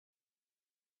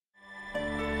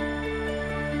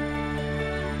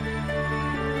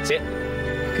Sit.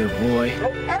 Good boy.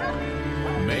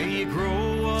 May you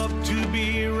grow up to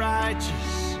be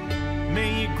righteous.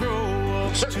 May you grow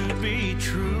up to be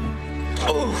true.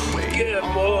 Oh, good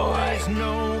boy. Always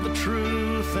know the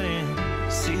truth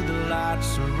and see the light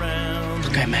surround.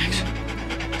 Okay, Max.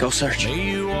 Go search.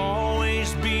 May you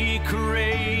always be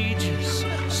courageous.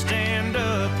 Stand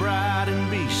upright and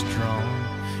be strong.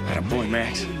 Atta boy,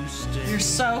 Max. You're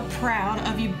so proud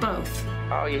of you both.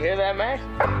 Oh, you hear that, Max?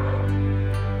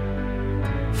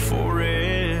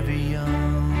 Forever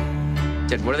young.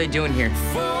 Dad, what are they doing here?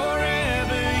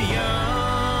 Forever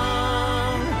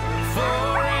young.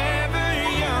 Forever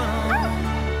young.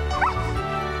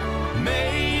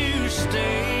 May you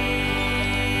stay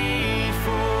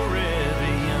forever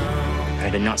young. I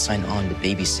did not sign on to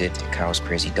babysit Kyle's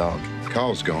crazy dog.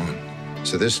 Kyle's gone,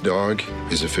 so this dog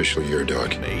is officially your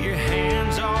dog. May your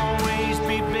hands always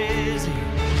be busy.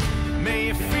 May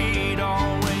your feet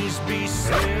always be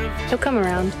swift. He'll come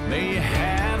around. May you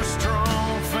have a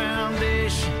strong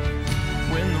foundation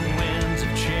when the winds of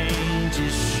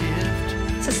changes shift.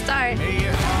 It's a start. May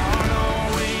your heart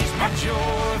always be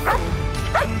joyful.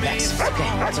 And may Max, your it's okay,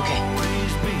 song it's okay.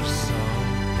 always be sung.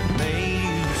 And may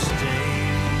you stay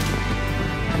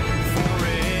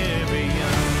forever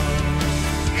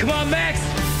young. Come on, Max!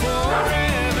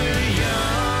 Forever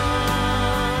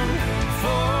young.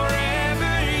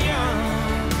 Forever young.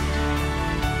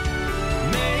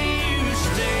 May you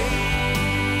stay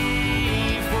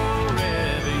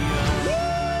forever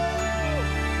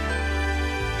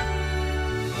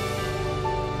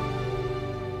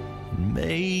young.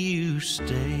 May you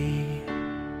stay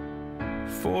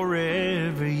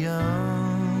forever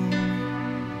young.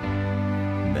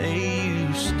 May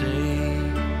you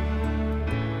stay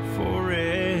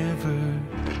forever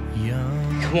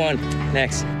young. Come on,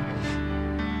 Max.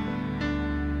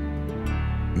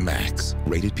 Max,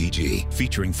 rated PG,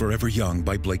 featuring Forever Young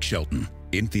by Blake Shelton.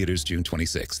 In theaters June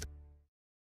 26th.